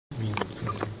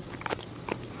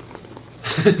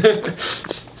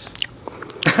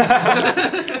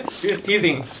He was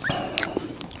teasing.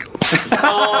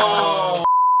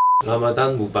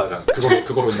 라마단 무바락.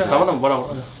 그거로 이제. 라마단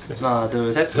뭐라고? 하나,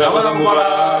 둘, 셋. 라마단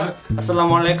무바락.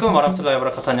 아슬라무 알레이쿰 와라흐마툴라히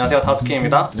와바라카투. 안녕하세요,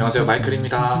 다우트킴입니다. 안녕하세요,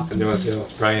 마이클입니다. 안녕하세요,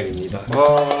 브라이언입니다.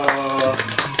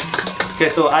 Okay,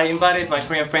 so I invited my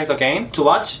Korean friends again to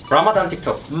watch Ramadan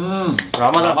TikTok.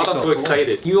 Ramadan TikTok. So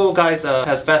excited. You guys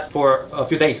had fast for a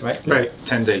few days, right? Right.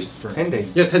 10 days. 10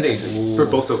 days. Yeah, 10 days for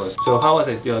both of us. So how was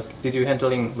it? Did you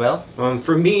handling well?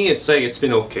 For me, it's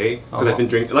been okay because I've been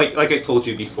Uh-huh. drinking. Like I told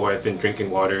you before, I've been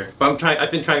drinking water. But I've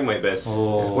been trying my best.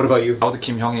 What about you?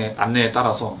 다우드킴 형의 안내에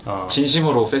따라서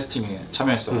진심으로 패스팅에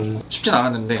참여했어가지고 쉽진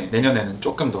않았는데 내년에는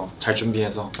조금 더 잘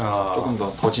준비해서 조금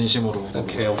더 진심으로.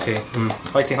 Okay, okay.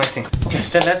 Fighting, fighting. Okay,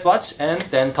 then let's watch and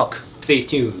then talk. Stay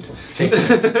tuned. Stay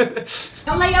tuned.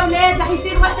 يلا يا ولاد رح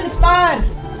يصير وقت الفطار.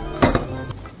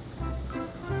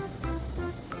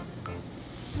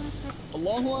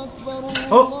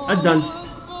 Oh, I'm done.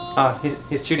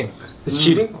 He's cheating. He's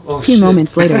cheating? Oh, A few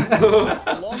moments later.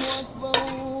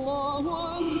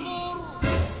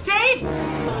 Safe.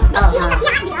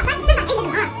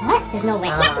 There's no way.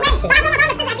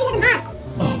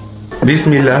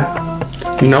 Bismillah.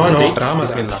 No,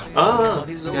 Ramadan.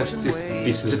 Yes,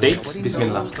 It's a date?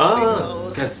 Bismillah.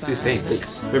 Yes, this date.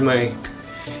 With my...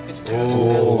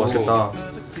 맛있겠다.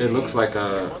 It looks like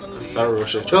a Ferrero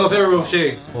Rocher. Oh, Ferrero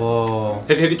Rocher. Oh.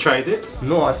 Have you tried it?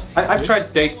 No, I've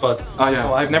tried dates, but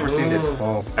I've never seen this.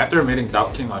 Oh. After meeting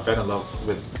Daokim, I fell in love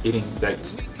with eating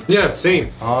dates. Yeah,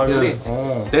 same. Oh, really? Yeah.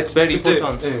 Oh, that's very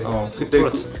important. 네. Good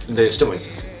fruits. 근데 진짜 맛있어.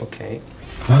 Okay.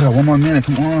 I got one more minute,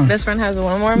 come on. Best friend has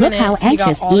one more Look minute. how He got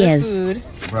anxious all he the is. food.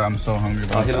 Bro, I'm so hungry.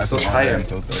 Bro. He looks so tired.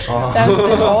 That's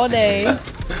it all day.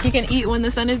 You can eat when the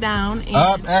sun is down.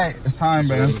 And Hey, it's time,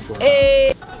 man.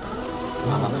 Hey.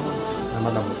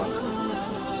 Ramadan mubarak.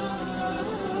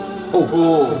 Oh,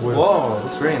 Wow,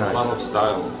 looks very nice. lot of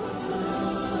style.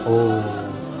 오.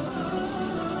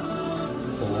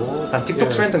 난 틱톡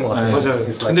트렌드인 것 같아. 네. 맞아요.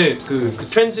 It's like- 근데 그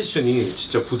트랜지션이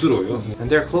진짜 부드러워요. And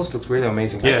their clothes look really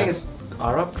amazing. I Yeah. think it's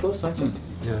Arab clothes, I think.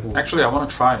 Yeah. Actually, I want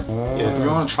to try. Yeah. We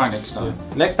want to try next time.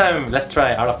 Next time, let's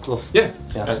try Arab clothes. Yeah.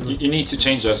 Yeah. You need to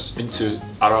change us into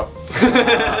Arab.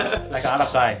 Like an Arab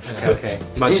guy. Okay, okay.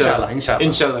 Mashallah. Inshallah, inshallah.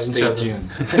 Inshallah. Stay Inshallah.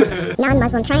 tuned.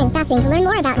 Non-Muslim trying fasting to learn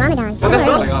more about Ramadan. Oh, that's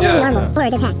Or awesome. Yeah. normal.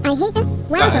 Bored as heck. I hate this.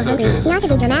 Wow, That's so hungry. okay. Not to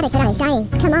be dramatic, but I'm dying.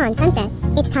 Come on, sunset.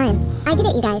 It's time. I did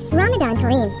it, you guys. Ramadan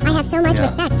Kareem. I have so much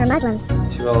respect for Muslims.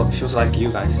 She was like you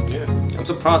guys. Yeah. I'm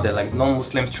so proud that like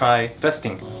non-Muslims try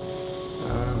fasting.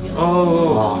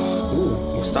 Oh.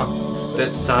 Ooh, 멋있다.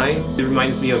 That sign, it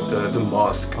reminds me of the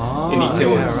mosque in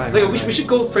Itaewon. yeah, right, Like right, we should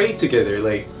go pray together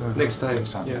like next time.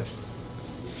 Next time. Yeah.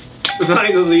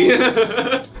 Finally.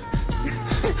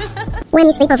 When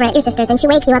you sleep over at your sister's and she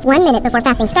wakes you up 1 minute before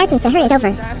fasting starts and Sahur is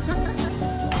over.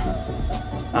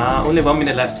 Only 1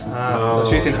 minute left. So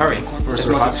she's in hurry. For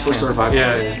survival.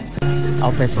 Yeah.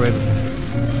 I'll pay for everything.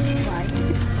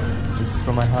 This is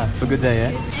for my heart. Have a good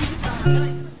day, eh?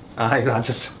 이거 안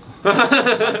쳤어.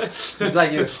 It's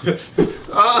like you.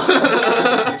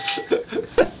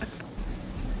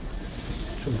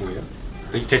 좀 뭐예요?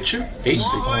 대출? Eight?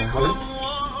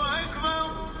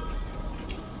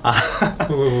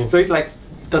 So it's like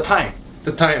the time.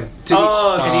 The time.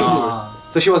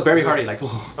 So she was very hurry, like.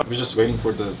 We're just waiting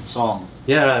for the song.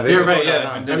 Yeah, You're right. Yeah.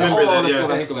 I remember that. Yeah.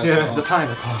 Let's go. Yeah, the time.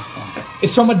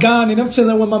 It's Ramadan and I'm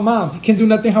chilling with my mom. Can't do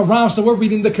nothing haram, so we're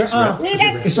reading the Quran. Read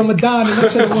it. It's Ramadan and I'm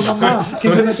chilling with my mom.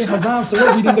 Can't do nothing haram, so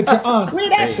we're reading the Quran.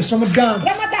 Read it. It's Ramadan.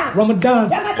 Ramadan. Ramadan.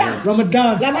 Ramadan.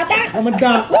 Ramadan. Ramadan.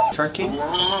 Ramadan. Turkey?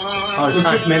 Oh, it's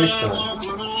Turkmenistan.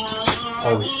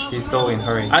 Oh, he's so in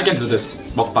hurry. I can do this.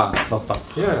 Mukbang. 먹방.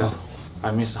 Yeah. I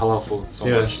miss halal food so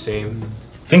Yeah. much. Same.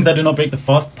 Things that do not break the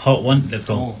fast, part 1, let's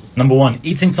go. Number 1,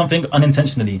 eating something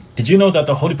unintentionally. Did you know that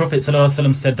the Holy Prophet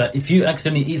ﷺ said that if you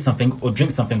accidentally eat something or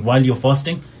drink something while you're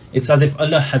fasting, it's as if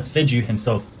Allah has fed you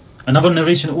himself. Another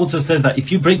narration also says that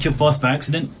if you break your fast by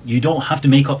accident, you don't have to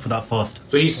make up for that fast.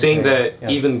 So he's saying that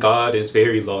even God is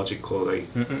very logical. Like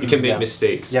you can make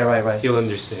mistakes. Yeah, right. He'll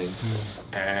understand.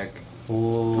 Egg.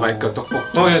 Like a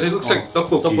tteokbokki. Oh yeah, it looks like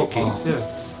tteokbokki. Tteokbokki.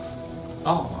 Yeah.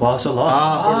 Oh. Wow, so long.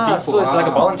 for the people. So it's like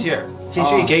a volunteer.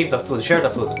 He gave the food, shared the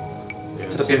food. Yeah.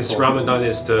 the Since people. Ramadan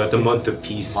is the month of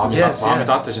peace. 마음이 Yes, 마음이 yes.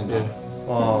 따뜻해진다.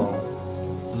 Wow.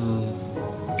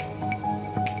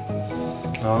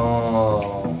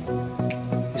 Oh.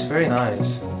 It's very nice.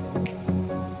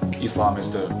 Islam is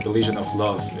the religion of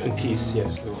love And peace,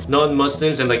 yes.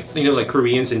 Non-Muslims and like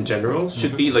Koreans in general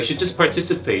should just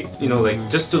participate.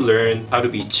 Just to learn how to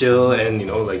be chill and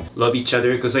like love each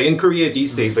other. Because like in Korea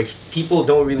these days, like people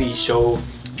don't really show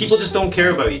people just don't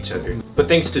care about each other. But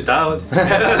thanks to Daud,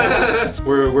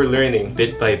 we're learning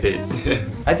bit by bit.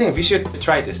 I think we should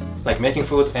try this, like making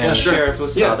food and share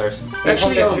food to others.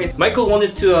 Actually, Michael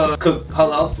wanted to cook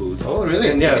halal food. Oh really?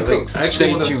 And yeah, like,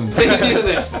 stay tuned.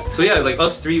 So yeah, like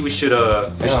us three, we should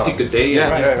pick a day.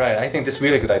 Right. I think this is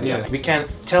really good idea. Yeah. We can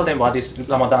tell them what is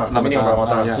Ramadan, the meaning of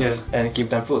Ramadan, and give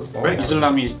them food. Right.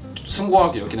 이슬람이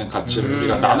숭고하게 여기는 가치를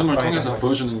우리가 나눔을 통해서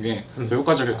보여주는 게 더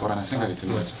효과적일 거라는 생각이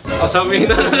드는 거죠.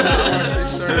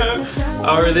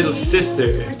 Our little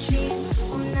sister.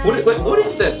 What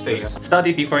is that face?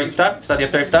 Study before iftar, study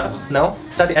after iftar. No,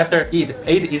 study after Eid.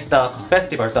 Eid is the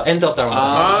festival, the end of the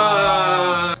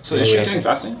Ramadan. So is she doing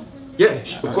fasting? Yeah,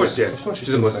 of course, yeah.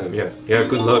 She's a Muslim, yeah. Yeah,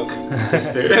 good luck,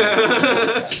 sister.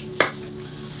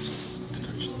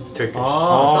 Turkish.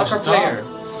 Oh, soccer player.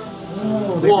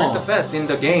 Oh, they break the fast in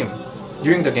the game,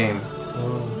 during the game.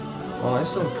 Oh, I'm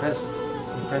so impressed.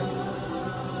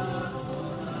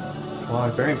 Wow,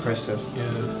 very impressive. Yeah.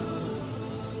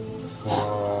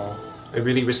 Wow. I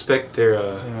really respect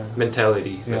their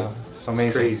mentality. Yeah, it's amazing.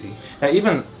 It's crazy. And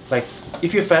even like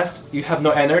if you fast, you have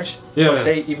no energy. Yeah. But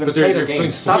they even But play the they're game.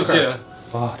 playing sports, Soccer. yeah.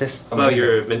 Wow, that's About amazing.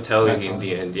 your mentality in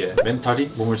the end, yeah.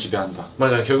 멘탈이 몸을 지배한다.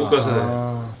 맞아, 결국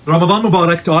가서는. Ramadan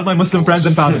Mubarak to all my Muslim friends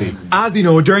and family. As you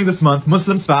know, during this month,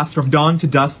 Muslims fast from dawn to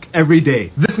dusk every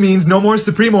day. This means no more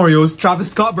Supreme Oreos, Travis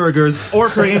Scott burgers, or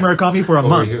Korean Murakami for a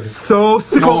month. So,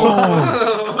 sick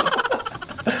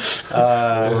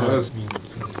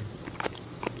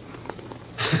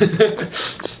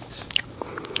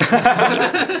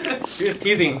He was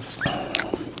teasing.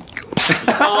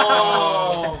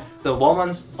 Oh. The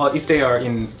women, if they are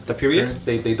in the period,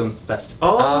 they don't fast.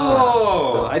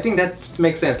 Oh. So I think that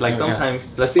makes sense. Like sometimes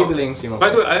the siblings, you know.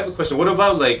 By the way, I have a question. What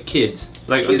about like kids?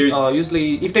 Like kids,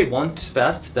 usually, if they want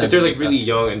fast, then if they're like really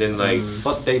young and then like.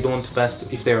 But they don't fast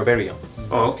if they are very young.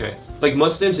 Oh, okay. Like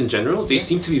Muslims in general, they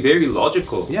seem to be very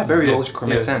logical. Yeah, very logical.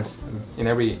 Makes sense in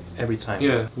every time.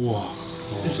 Yeah. Wow.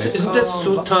 Isn't that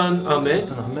Sultan Ahmed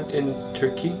in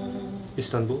Turkey,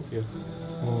 Istanbul? Yeah.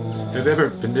 Have you ever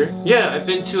been there? Yeah, I've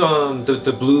been to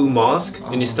the Blue Mosque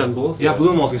in Istanbul. Yeah,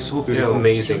 Blue Mosque is so beautiful. Yeah,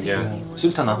 amazing. Yeah.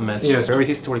 Sultan Ahmed. Yeah, very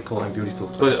historical and beautiful.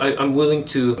 But I'm willing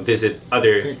to visit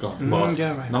other mosques.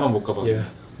 Yeah, right. 나만 못 가봐. Yeah.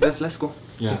 Let's go.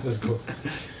 Yeah, let's go.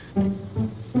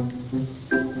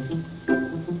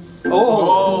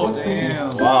 Oh,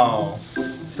 damn! Wow.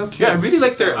 So cute. Yeah, I really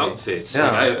like their outfits. Yeah.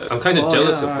 Like, I'm kind of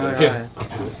jealous of them. Right. Yeah.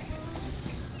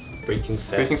 Breaking fast.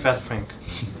 Breaking fast prank.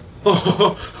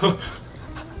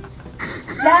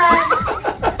 Dad!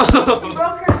 She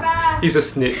broke her fast! He's a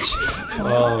snitch.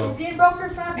 Oh. She broke her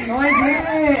fast! No, I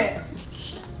didn't!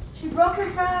 She broke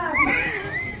her fast!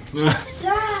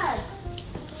 Dad!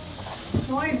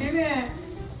 No, I didn't!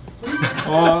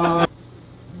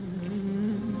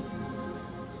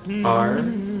 R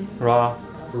Ra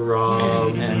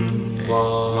Ram and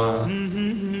Wa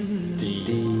D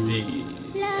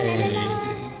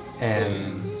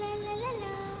N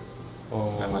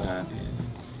Ramadan.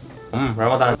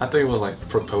 Ramadan. I thought it was like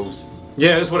propose.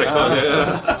 Yeah, that's what I saw.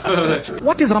 Yeah.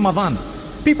 What is Ramadan?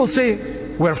 People say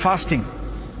we're fasting.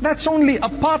 That's only a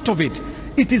part of it.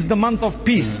 It is the month of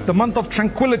peace, the month of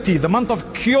tranquility, the month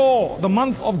of cure, the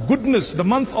month of goodness, the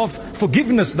month of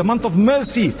forgiveness, the month of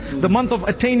mercy, the month of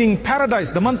attaining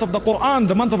paradise, the month of the Quran,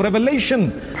 the month of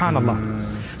revelation. SubhanAllah.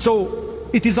 So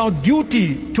it is our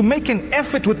duty to make an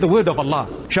effort with the word of Allah.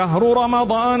 شهر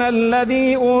رمضان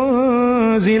الذي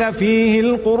أنزل فيه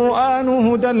القرآن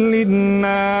هدى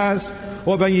للناس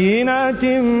وبينات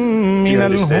من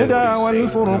الهدى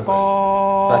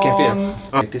والفرقان. I can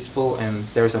feel peaceful and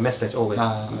there is a message always.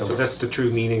 So that's the true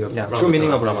meaning of Ramadan. True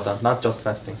meaning of Ramadan, not just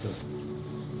fasting.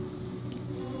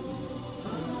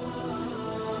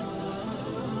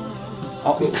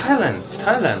 Oh, it's Thailand. It's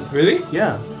Thailand. Really?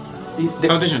 Yeah.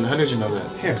 How did you know that?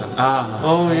 Here.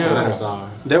 Oh yeah.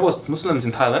 There was Muslims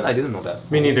in Thailand. I didn't know that.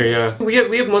 Me neither. Yeah. We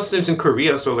have Muslims in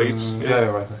Korea, so like it's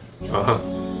Right. Uh-huh.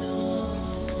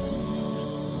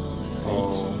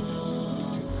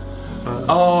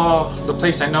 Oh, the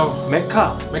place I know.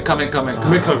 Mecca.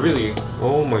 Mecca, really?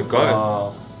 Oh my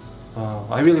god.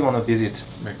 I really want to visit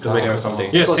Mecca there someday.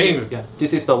 Yeah, Because same.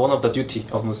 This is the one of the duty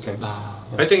of Muslims.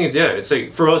 I think it's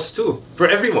like for us too, for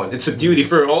everyone. It's a duty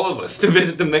for all of us to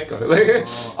visit the Mecca. Like,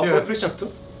 for Christians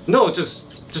too? No, just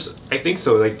I think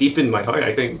so. Like deep in my heart,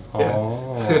 I think.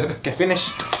 Yeah. Okay, finish.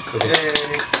 Okay.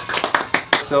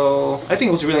 So I think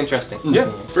it was really interesting.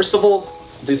 Yeah. First of all,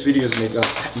 These videos make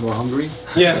us more hungry.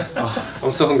 Yeah,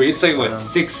 I'm so hungry. It's like what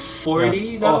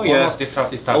 6:40 now? Yeah,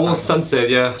 almost sunset.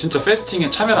 Yeah. 진짜 페스팅에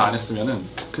참여를 안 했으면은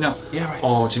그냥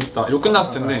재밌다 이러고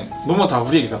끝났을 텐데 너무 다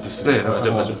우리 얘기 같았어요. 네,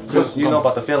 맞아. Because you know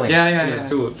about the feeling. Yeah.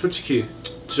 그리고 솔직히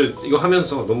진짜 이거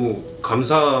하면서 너무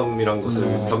감사함이란 것을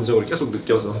감정을 계속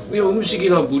느껴서 그냥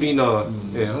음식이나 물이나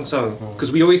항상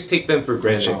because we always take them for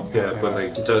granted. Yeah, but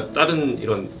like 진짜 다른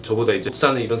이런 저보다 이제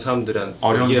사는 이런 사람들은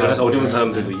어려운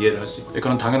사람들도 이해를 할 수 있고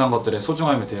그런 당연한 것들의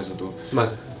소중함에 대해서도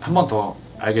한 번 더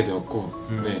알게 되었고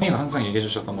형이 항상 얘기해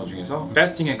주셨던 것 중에서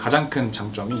패스팅의 가장 큰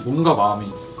장점이 몸과 마음이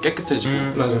깨끗해지고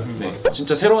네,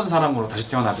 진짜 새로운 사람으로 다시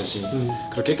태어나듯이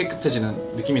그렇게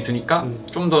깨끗해지는 느낌이 드니까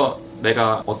좀 더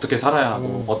내가 어떻게 살아야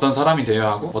하고 어떤 사람이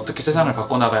되어야 하고 어떻게 세상을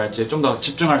바꿔나가야 할지 좀 더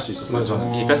집중할 수 있었어요.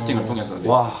 저는 이 패스팅을 통해서.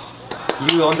 와.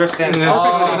 You understand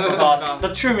the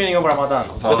true meaning of Ramadan.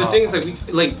 But the thing is,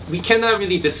 like we cannot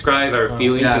really describe our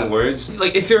feelings in words.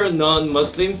 Like if you're a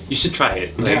non-Muslim, you should try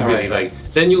it. Like really, like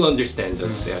then you'll understand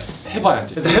us. Yeah. 해봐야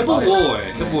돼. 해봐야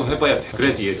돼.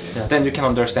 그래야지 이해 돼. Then you can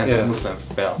understand the Muslims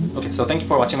better. Okay, so thank you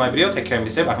for watching my video. Take care and be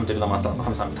safe. 알함두릴라 마살람.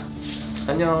 감사합니다.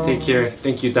 안녕. Take care.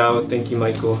 Thank you, Dao. Thank you,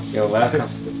 Michael. You're welcome.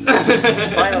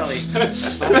 Finally.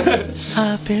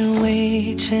 I've been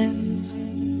waiting.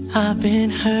 I've been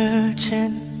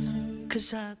hurting,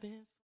 'cause I've been